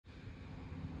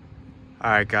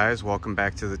Alright guys, welcome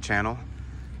back to the channel.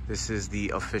 This is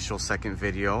the official second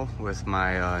video with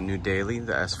my new daily,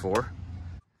 the S4.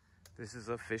 This is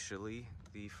officially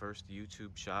the first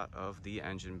YouTube shot of the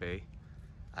engine bay.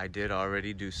 I did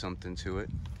already do something to it.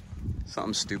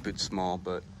 Something stupid small,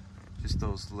 but just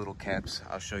those little caps.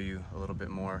 I'll show you a little bit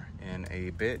more in a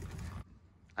bit.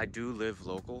 I do live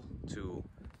local to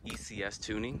ECS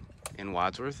Tuning in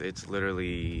Wadsworth. It's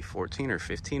literally 14 or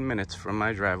 15 minutes from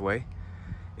my driveway.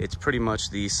 It's pretty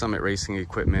much the Summit racing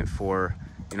equipment for,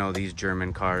 you know, these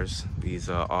German cars, these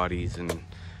Audis and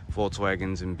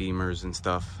Volkswagens and Beamers and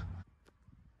stuff.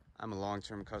 I'm a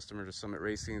long-term customer to Summit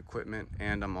racing equipment,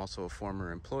 and I'm also a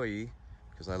former employee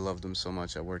because I loved them so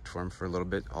much. I worked for them for a little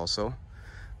bit also,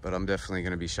 but I'm definitely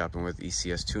going to be shopping with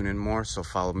ECS Tuning more, so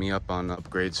follow me up on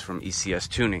upgrades from ECS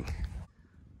Tuning.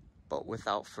 But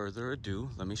without further ado,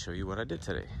 let me show you what I did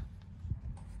today.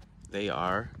 They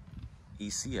are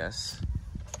ECS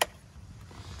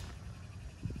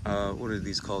what are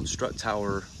these called? Strut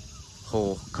tower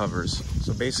hole covers.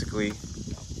 So basically,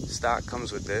 stock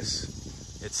comes with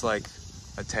this. It's like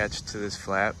attached to this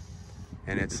flap,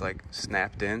 and it's like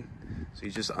snapped in. So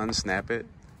you just unsnap it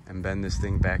and bend this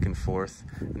thing back and forth.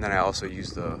 And then I also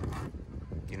use the,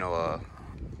 a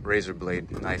razor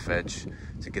blade knife edge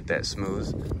to get that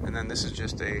smooth. And then this is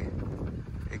just a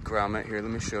grommet here.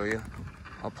 Let me show you.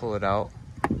 I'll pull it out.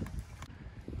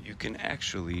 You can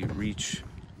actually reach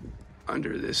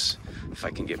under this, if I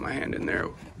can get my hand in there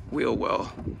wheel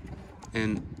well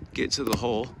and get to the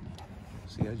hole.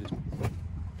 See, I just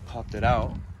popped it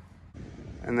out.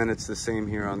 And then it's the same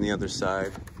here on the other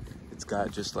side. It's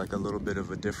got just like a little bit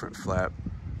of a different flap,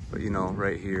 but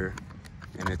right here,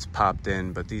 and it's popped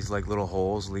in, but these like little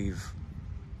holes leave,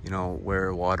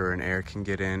 where water and air can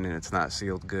get in, and it's not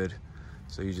sealed good.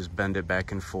 So you just bend it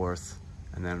back and forth,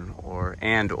 and then or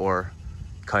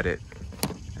cut it,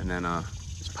 and then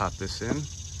just pop this in.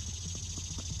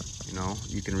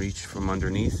 You can reach from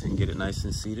underneath and get it nice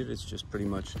and seated. It's just pretty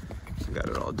much, I got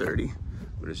it all dirty,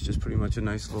 but it's just pretty much a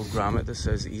nice little grommet that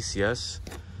says ECS.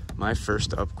 My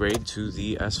first upgrade to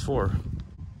the S4.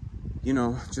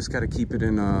 Just got to keep it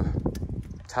in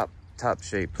top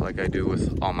shape like I do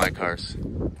with all my cars.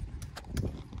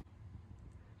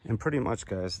 And pretty much,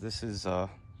 guys, this is all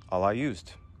I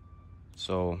used.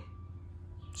 So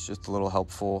it's just a little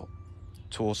helpful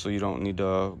tool, so you don't need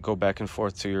to go back and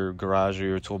forth to your garage or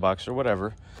your toolbox or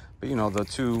whatever. But the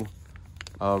two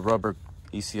rubber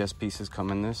ECS pieces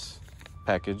come in this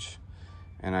package,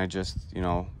 and I just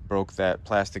broke that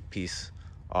plastic piece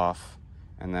off,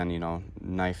 and then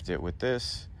knifed it with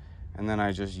this, and then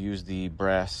I just used the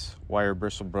brass wire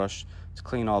bristle brush to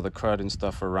clean all the crud and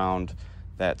stuff around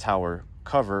that tower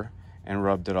cover, and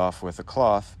rubbed it off with a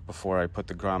cloth before I put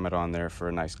the grommet on there for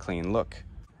a nice clean look.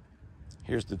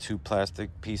 Here's the two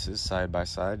plastic pieces side by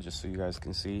side, just so you guys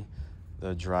can see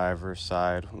the driver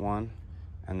side one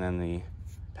and then the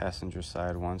passenger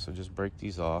side one. So just break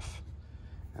these off,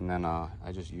 and then I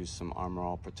just use some Armor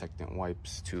All protectant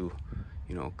wipes to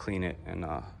clean it and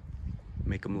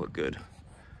make them look good.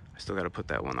 I still got to put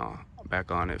that one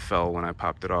back on. It fell when I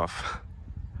popped it off.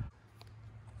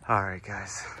 All right,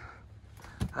 guys,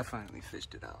 I finally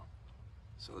fished it out,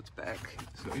 so it's back.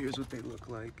 So here's what they look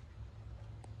like.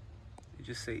 They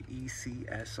just say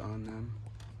ECS on them.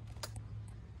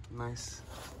 Nice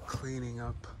cleaning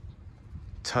up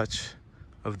touch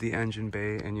of the engine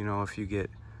bay. And if you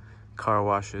get car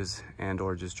washes and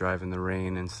or just drive in the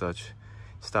rain and such,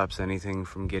 stops anything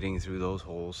from getting through those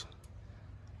holes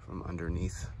from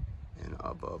underneath and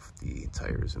above the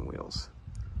tires and wheels.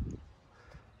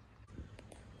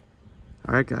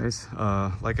 All right, guys,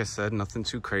 like I said, nothing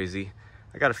too crazy.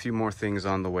 I got a few more things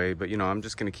on the way, but I'm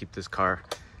just gonna keep this car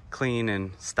clean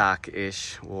and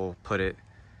stock-ish, we'll put it.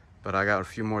 But I got a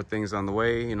few more things on the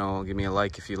way. Give me a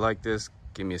like if you like this,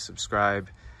 give me a subscribe,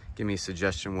 give me a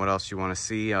suggestion what else you want to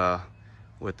see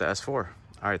with the S4.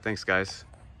 All right, thanks guys.